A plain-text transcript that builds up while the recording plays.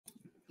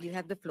You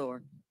have the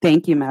floor.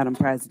 Thank you, Madam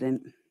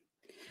President.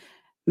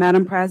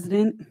 Madam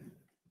President,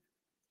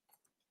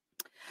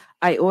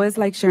 I always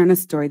like sharing a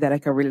story that I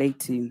can relate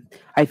to.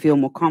 I feel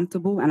more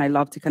comfortable and I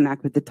love to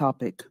connect with the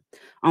topic.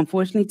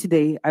 Unfortunately,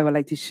 today I would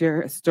like to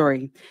share a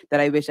story that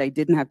I wish I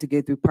didn't have to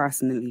go through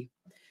personally,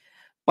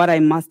 but I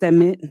must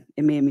admit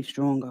it made me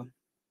stronger.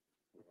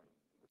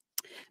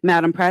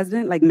 Madam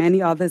President, like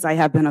many others, I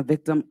have been a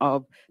victim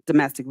of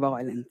domestic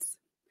violence.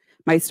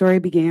 My story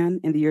began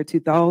in the year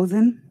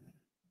 2000.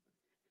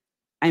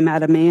 I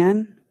met a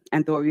man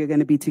and thought we were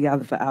going to be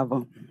together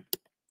forever.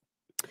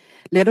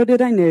 Little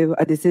did I know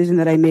a decision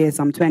that I made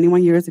some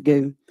 21 years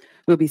ago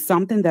will be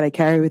something that I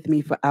carry with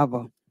me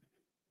forever.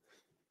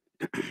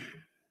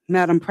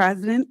 Madam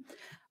President,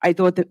 I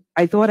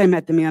thought I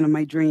met the man of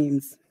my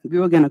dreams. We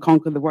were going to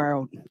conquer the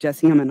world,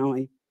 just him and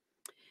I.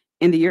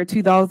 In the year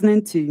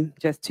 2002,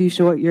 just 2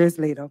 short years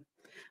later,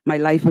 my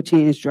life would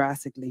change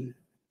drastically.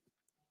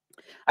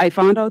 I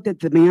found out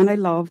that the man I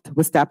loved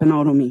was stepping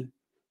out on me.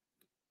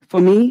 For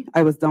me,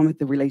 I was done with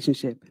the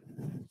relationship.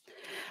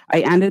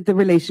 I ended the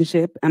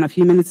relationship, and a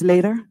few minutes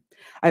later,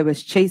 I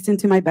was chased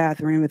into my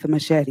bathroom with a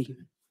machete.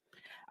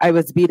 I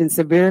was beaten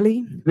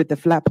severely with the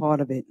flat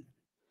part of it.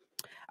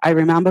 I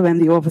remember when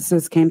the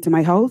officers came to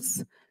my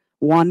house,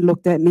 one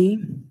looked at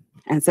me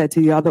and said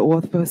to the other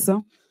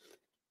officer,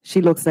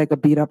 "She looks like a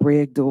beat up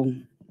rag doll."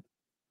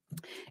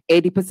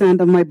 80%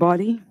 of my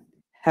body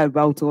had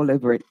welts all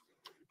over it.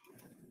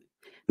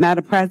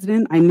 Madam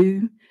President, I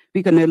knew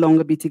we could no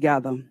longer be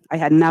together. I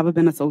had never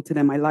been assaulted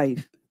in my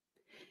life.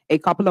 A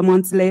couple of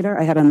months later,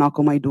 I had a knock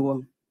on my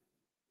door.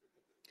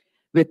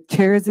 With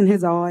tears in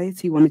his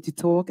eyes, he wanted to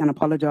talk and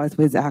apologize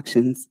for his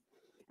actions.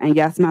 And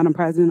yes, Madam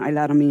President, I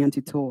let him in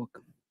to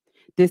talk.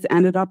 This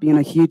ended up being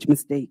a huge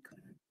mistake.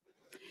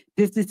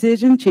 This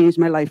decision changed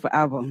my life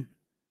forever.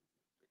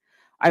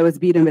 I was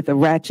beaten with a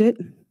ratchet.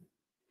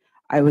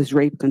 I was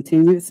raped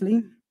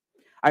continuously.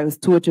 I was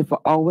tortured for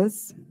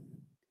hours.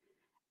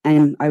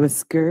 And I was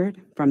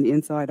scared from the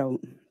inside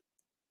out.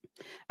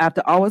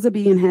 After hours of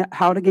being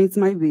held against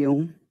my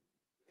will,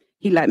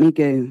 he let me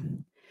go.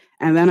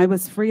 And when I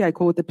was free, I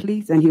called the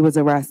police and he was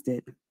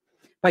arrested.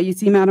 But you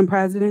see, Madam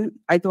President,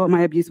 I thought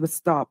my abuse would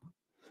stop.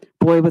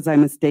 Boy, was I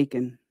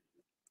mistaken.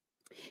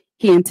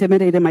 He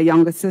intimidated my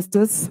younger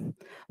sisters,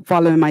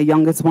 following my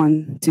youngest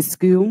one to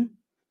school.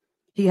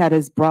 He had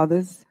his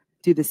brothers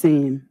do the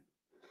same.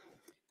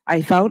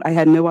 I felt I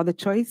had no other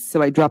choice,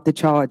 so I dropped the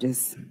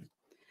charges.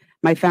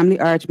 My family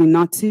urged me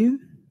not to,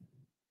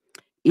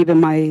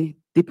 even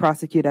the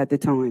prosecutor at the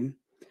time,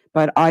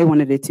 but I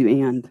wanted it to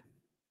end.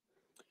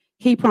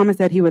 He promised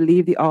that he would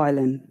leave the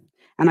island,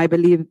 and I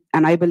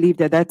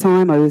believed at that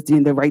time I was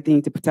doing the right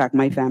thing to protect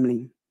my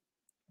family.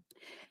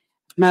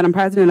 Madam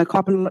President, a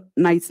couple of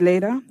nights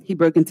later, he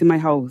broke into my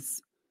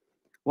house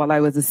while I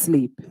was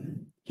asleep.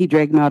 He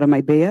dragged me out of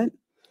my bed.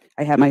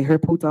 I had my hair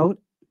pulled out.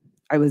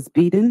 I was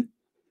beaten,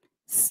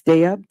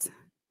 stabbed,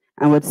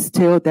 and was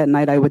told that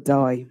night I would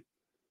die.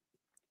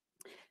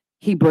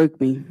 He broke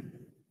me.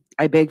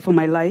 I begged for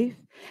my life,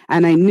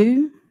 and I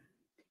knew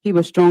he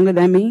was stronger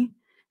than me,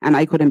 and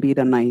I couldn't beat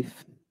a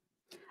knife.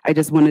 I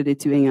just wanted it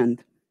to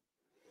end.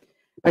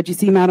 But you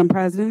see, Madam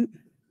President,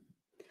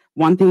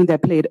 one thing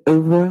that played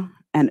over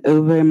and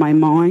over in my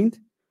mind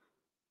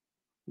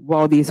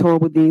while these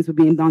horrible things were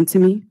being done to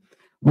me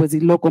was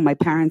the look on my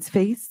parents'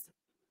 face,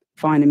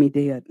 finding me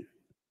dead.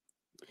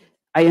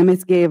 I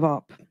almost gave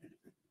up.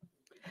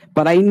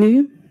 But I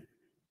knew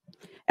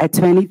at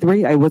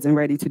 23, I wasn't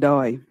ready to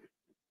die.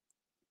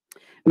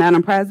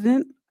 Madam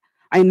President,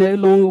 I no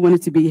longer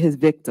wanted to be his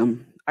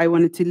victim. I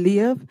wanted to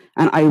live,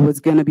 and I was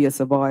going to be a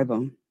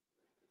survivor.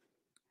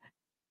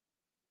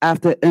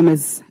 After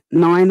almost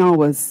 9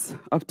 hours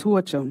of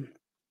torture,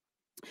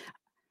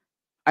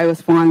 I was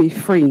finally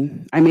free.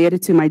 I made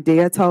it to my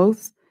dad's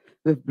house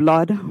with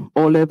blood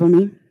all over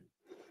me,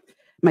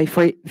 my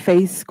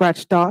face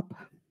scratched up,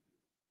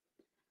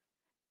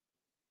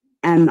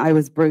 and I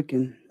was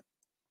broken.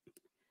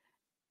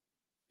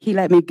 He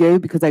let me go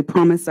because I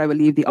promised I would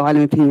leave the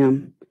island with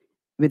him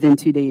within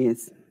 2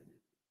 days.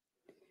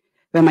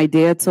 When my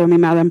dad saw me,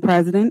 Madam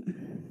President,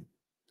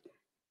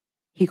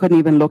 he couldn't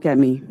even look at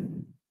me.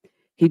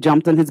 He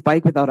jumped on his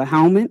bike without a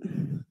helmet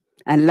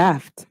and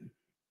left.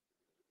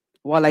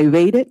 While I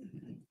waited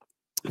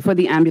for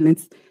the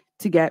ambulance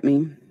to get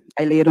me,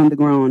 I laid on the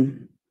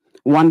ground,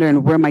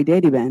 wondering where my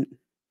daddy went,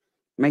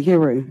 my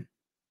hero.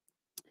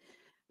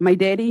 My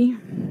daddy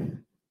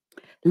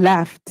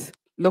left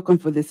looking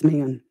for this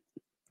man.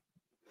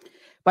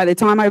 By the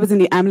time I was in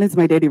the ambulance,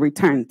 my daddy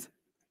returned.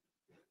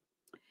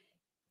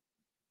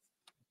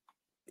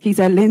 He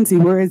said, "Lindsay,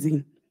 where is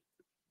he?"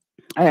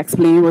 I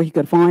explained where he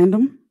could find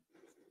him,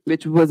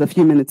 which was a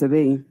few minutes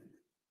away.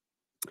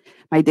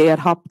 My dad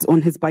hopped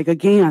on his bike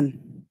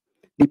again.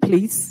 The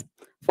police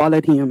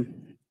followed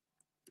him.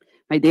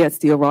 My dad,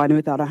 still riding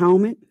without a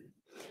helmet,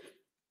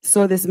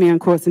 saw this man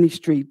crossing the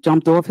street,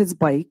 jumped off his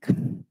bike,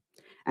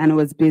 and it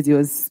was busy. It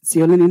was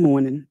still in the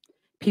morning.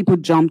 People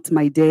jumped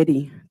my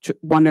daddy,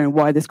 wondering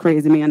why this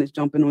crazy man is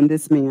jumping on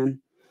this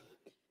man.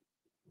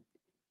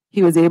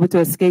 He was able to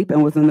escape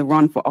and was on the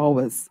run for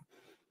hours.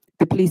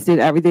 The police did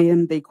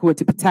everything they could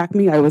to protect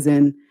me. I was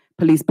in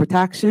police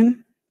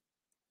protection.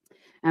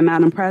 And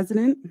Madam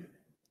President,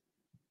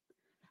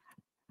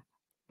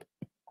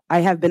 I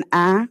have been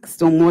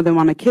asked on more than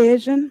one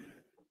occasion,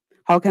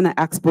 how can an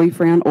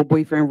ex-boyfriend or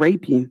boyfriend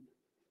rape you?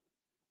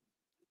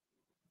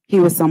 He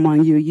was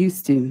someone you're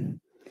used to.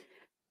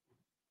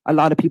 A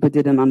lot of people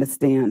didn't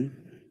understand.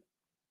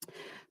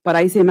 But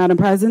I say, Madam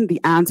President,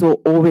 the answer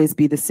will always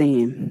be the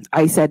same.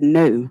 I said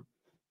no.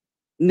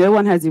 No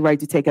one has the right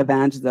to take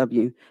advantage of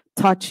you,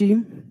 touch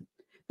you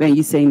when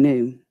you say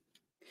no.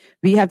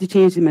 We have to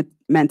change the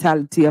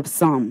mentality of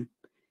some.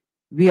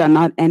 We are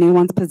not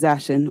anyone's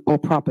possession or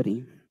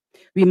property.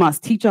 We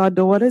must teach our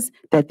daughters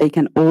that they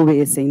can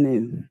always say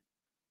no.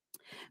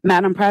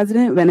 Madam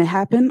President, when it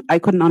happened, I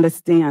couldn't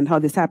understand how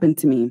this happened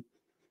to me.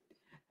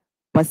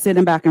 But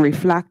sitting back and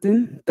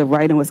reflecting, the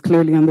writing was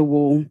clearly on the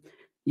wall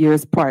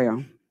years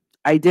prior.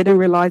 I didn't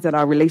realize that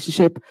our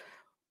relationship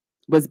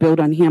was built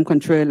on him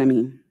controlling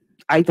me.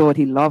 I thought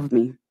he loved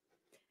me,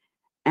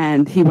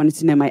 and he wanted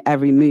to know my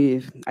every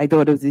move. I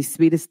thought it was the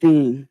sweetest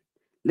thing.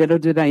 Little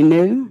did I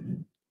know,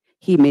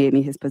 he made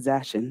me his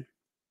possession.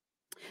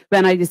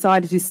 When I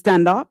decided to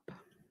stand up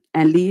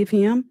and leave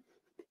him,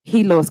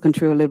 he lost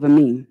control over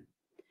me,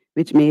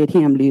 which made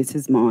him lose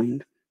his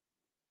mind.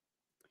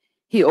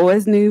 He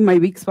always knew my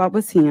weak spot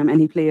was him,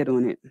 and he played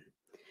on it.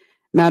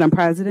 Madam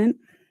President,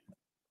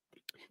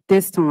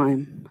 this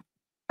time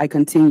I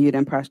continued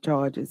and pressed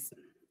charges.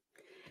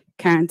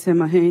 Carrington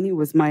Mahoney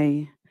was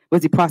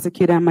the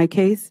prosecutor on my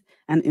case,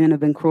 and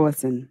Unavan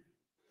Crossan.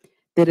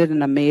 They did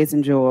an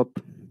amazing job.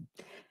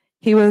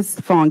 He was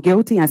found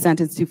guilty and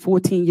sentenced to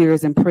 14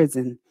 years in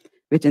prison,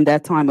 which in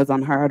that time was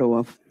unheard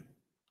of.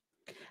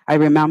 I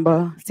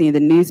remember seeing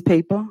the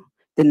newspaper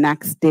the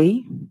next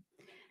day,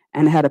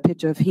 and it had a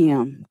picture of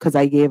him because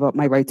I gave up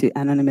my right to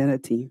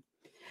anonymity.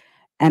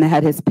 And it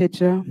had his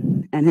picture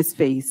and his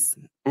face,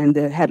 and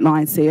the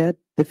headline said,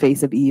 "The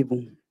Face of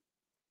Evil."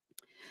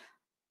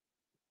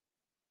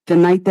 The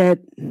night that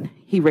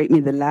he raped me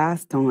the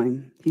last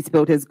time, he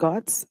spilled his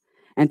guts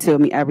and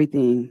told me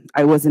everything.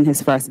 I wasn't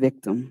his first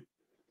victim.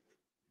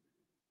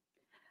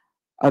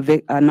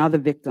 Another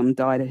victim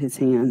died at his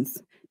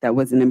hands that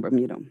wasn't in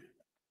Bermuda.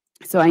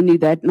 So I knew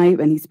that night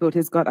when he spilled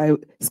his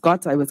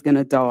guts, I was going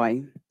to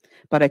die.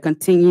 But I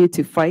continued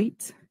to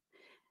fight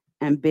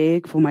and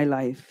beg for my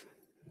life.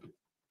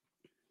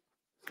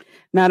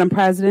 Madam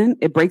President,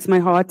 it breaks my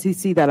heart to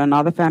see that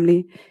another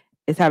family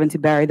is having to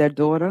bury their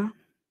daughter.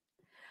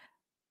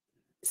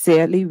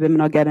 Sadly,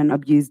 women are getting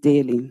abused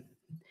daily.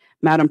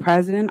 Madam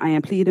President, I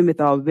am pleading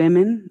with our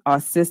women,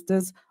 our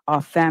sisters,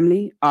 our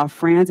family, our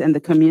friends, and the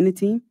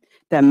community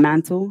that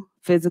mental,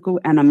 physical,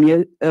 and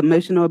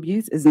emotional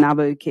abuse is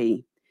never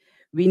okay.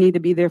 We need to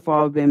be there for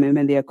our women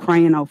when they are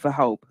crying out for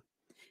help.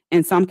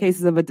 In some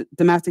cases of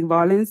domestic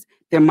violence,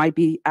 there might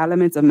be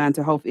elements of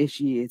mental health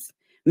issues.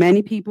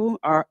 Many people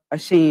are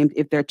ashamed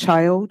if their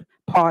child,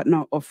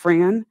 partner, or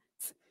friends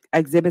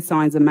exhibit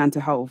signs of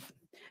mental health.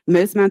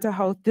 Most mental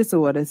health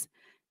disorders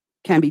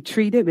can be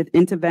treated with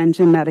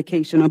intervention,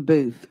 medication, or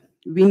both.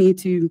 We need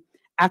to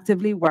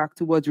actively work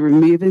towards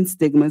removing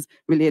stigmas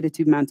related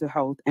to mental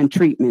health and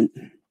treatment.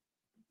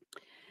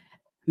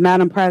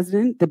 Madam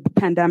President, the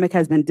pandemic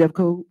has been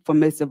difficult for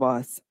most of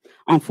us.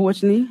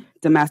 Unfortunately,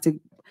 domestic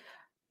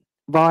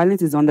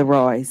violence is on the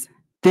rise.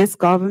 This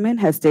government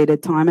has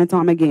stated time and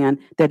time again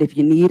that if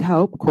you need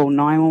help, call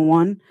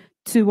 911,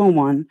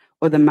 211,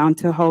 or the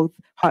mental health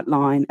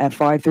hotline at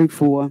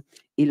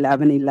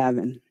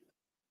 534-1111.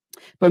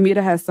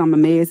 Bermuda has some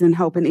amazing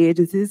helping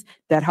agencies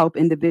that help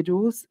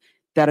individuals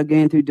that are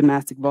going through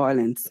domestic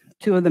violence.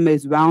 Two of the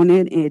most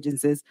well-known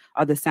agencies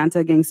are the Center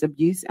Against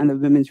Abuse and the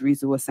Women's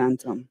Resource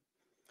Center.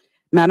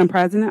 Madam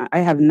President, I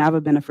have never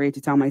been afraid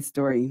to tell my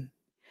story.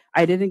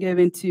 I didn't go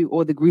into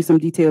all the gruesome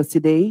details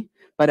today,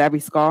 but every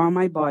scar on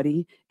my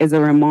body is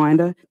a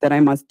reminder that I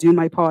must do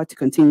my part to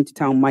continue to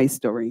tell my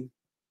story.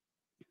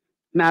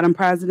 Madam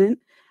President,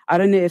 I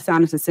don't know if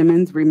Senator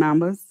Simmons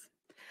remembers,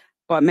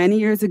 but many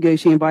years ago,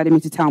 she invited me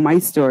to tell my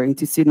story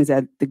to students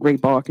at the Great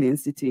Berkeley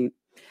Institute.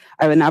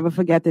 I will never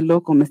forget the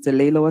look on Mr.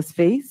 Laylo's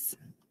face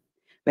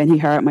when he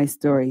heard my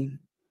story.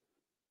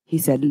 He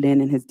said, "Lynn,"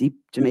 in his deep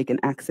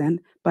Jamaican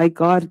accent, "By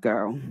God,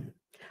 girl,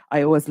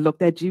 I always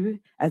looked at you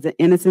as an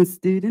innocent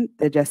student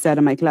that just sat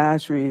in my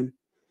classroom.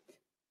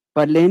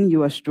 But Lynn,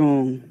 you are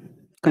strong.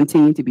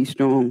 Continue to be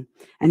strong."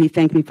 And he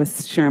thanked me for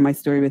sharing my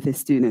story with his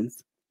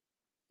students.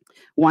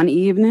 One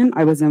evening,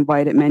 I was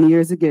invited many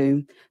years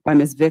ago by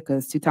Ms.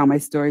 Vickers to tell my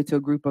story to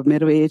a group of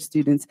middle-aged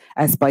students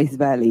at Spice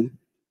Valley.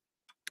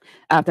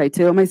 After I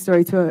told my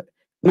story,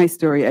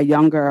 a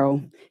young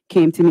girl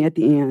came to me at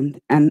the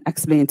end and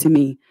explained to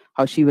me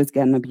how she was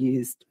getting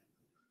abused.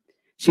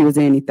 She was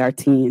only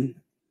 13.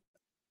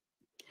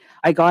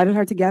 I guided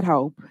her to get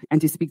help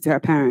and to speak to her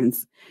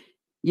parents.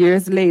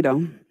 Years later,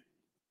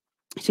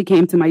 she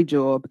came to my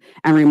job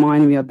and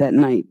reminded me of that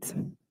night.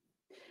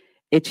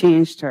 It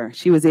changed her.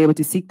 She was able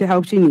to seek the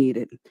help she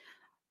needed.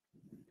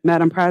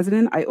 Madam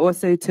President, I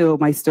also told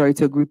my story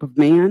to a group of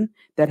men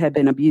that had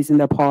been abusing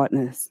their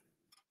partners.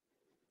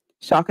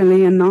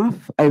 Shockingly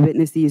enough, I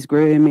witnessed these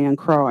grown men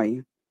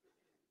cry.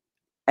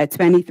 At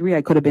 23,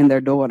 I could have been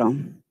their daughter.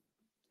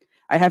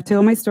 I have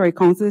told my story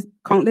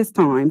countless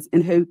times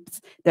in hopes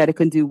that it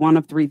can do one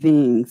of three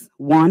things.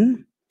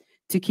 One,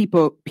 to keep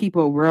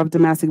people aware of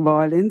domestic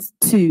violence.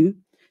 Two,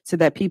 so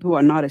that people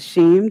are not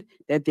ashamed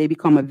that they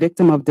become a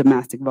victim of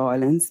domestic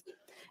violence.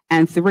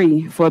 And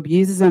three, for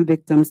abusers and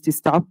victims to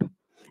stop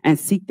and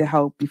seek the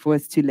help before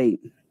it's too late.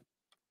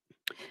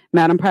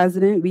 Madam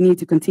President, we need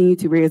to continue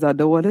to raise our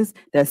daughters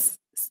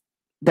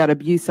that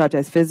abuse such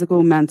as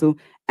physical, mental,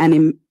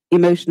 and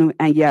emotional,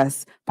 and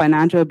yes,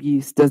 financial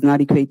abuse does not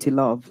equate to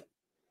love.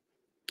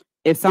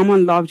 If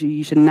someone loves you,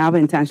 you should never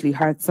intentionally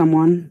hurt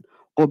someone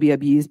or be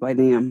abused by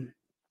them.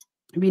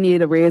 We need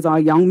to raise our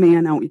young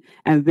men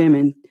and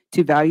women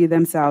to value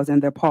themselves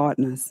and their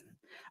partners.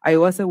 I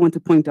also want to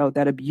point out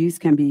that abuse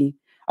can be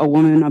a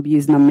woman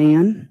abusing a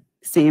man,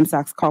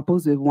 same-sex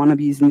couples with one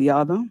abusing the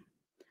other,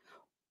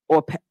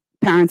 or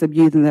parents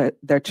abusing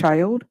their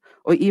child,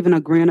 or even a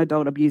grand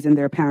adult abusing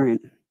their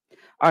parent.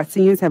 Our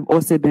seniors have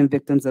also been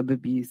victims of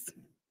abuse.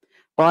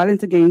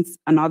 Violence against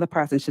another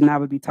person should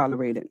never be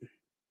tolerated.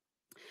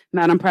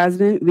 Madam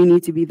President, we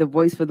need to be the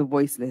voice for the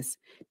voiceless.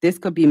 This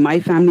could be my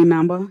family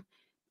member,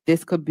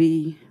 this could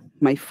be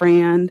my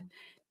friend,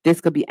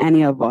 this could be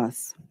any of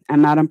us.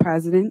 And Madam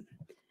President,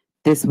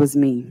 this was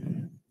me.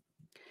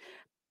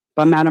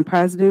 But Madam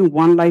President,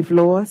 one life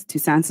lost to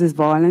senseless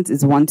violence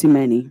is one too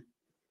many.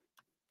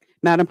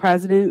 Madam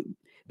President,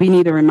 we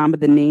need to remember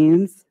the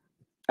names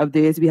of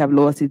those we have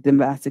lost to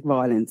domestic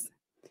violence.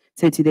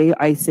 So today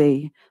I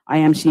say, I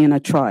am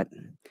Sheena Trott.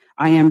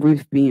 I am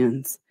Ruth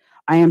Beans.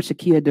 I am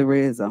Shakia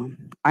DeReza.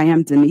 I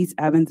am Denise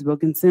Evans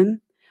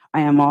Wilkinson.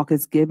 I am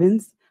Marcus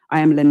Gibbons.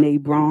 I am Lene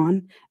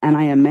Braun. And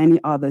I am many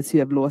others who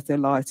have lost their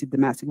lives to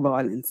domestic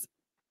violence.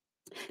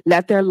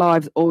 Let their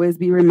lives always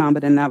be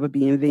remembered and never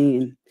be in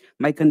vain.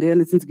 My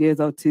condolences goes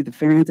out to the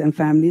friends and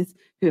families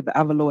who have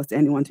ever lost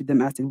anyone to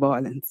domestic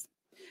violence.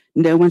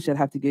 No one should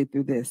have to go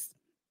through this.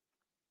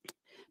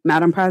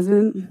 Madam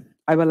President,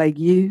 I would like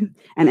you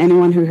and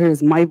anyone who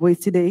hears my voice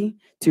today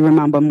to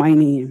remember my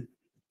name.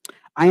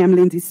 I am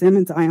Lindsay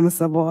Simmons. I am a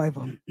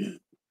survivor.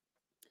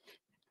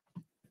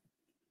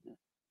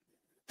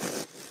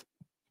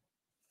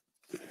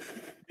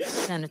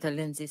 Senator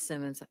Lindsay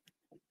Simmons,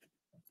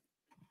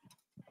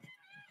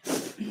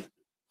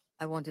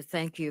 I want to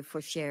thank you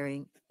for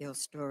sharing your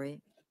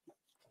story.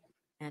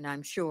 And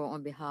I'm sure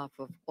on behalf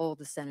of all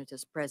the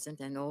senators present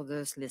and all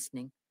those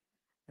listening,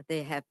 that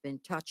they have been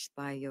touched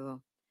by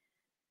your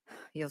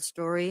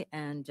story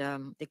and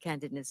the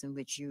candidness in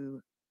which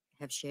you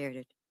have shared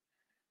it.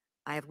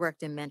 I have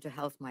worked in mental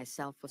health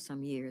myself for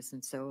some years,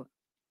 and so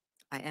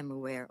I am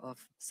aware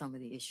of some of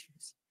the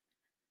issues.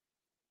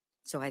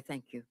 So I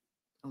thank you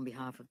on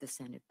behalf of the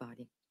Senate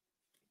body.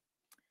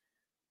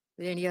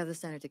 Would any other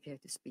senator care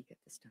to speak at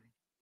this time?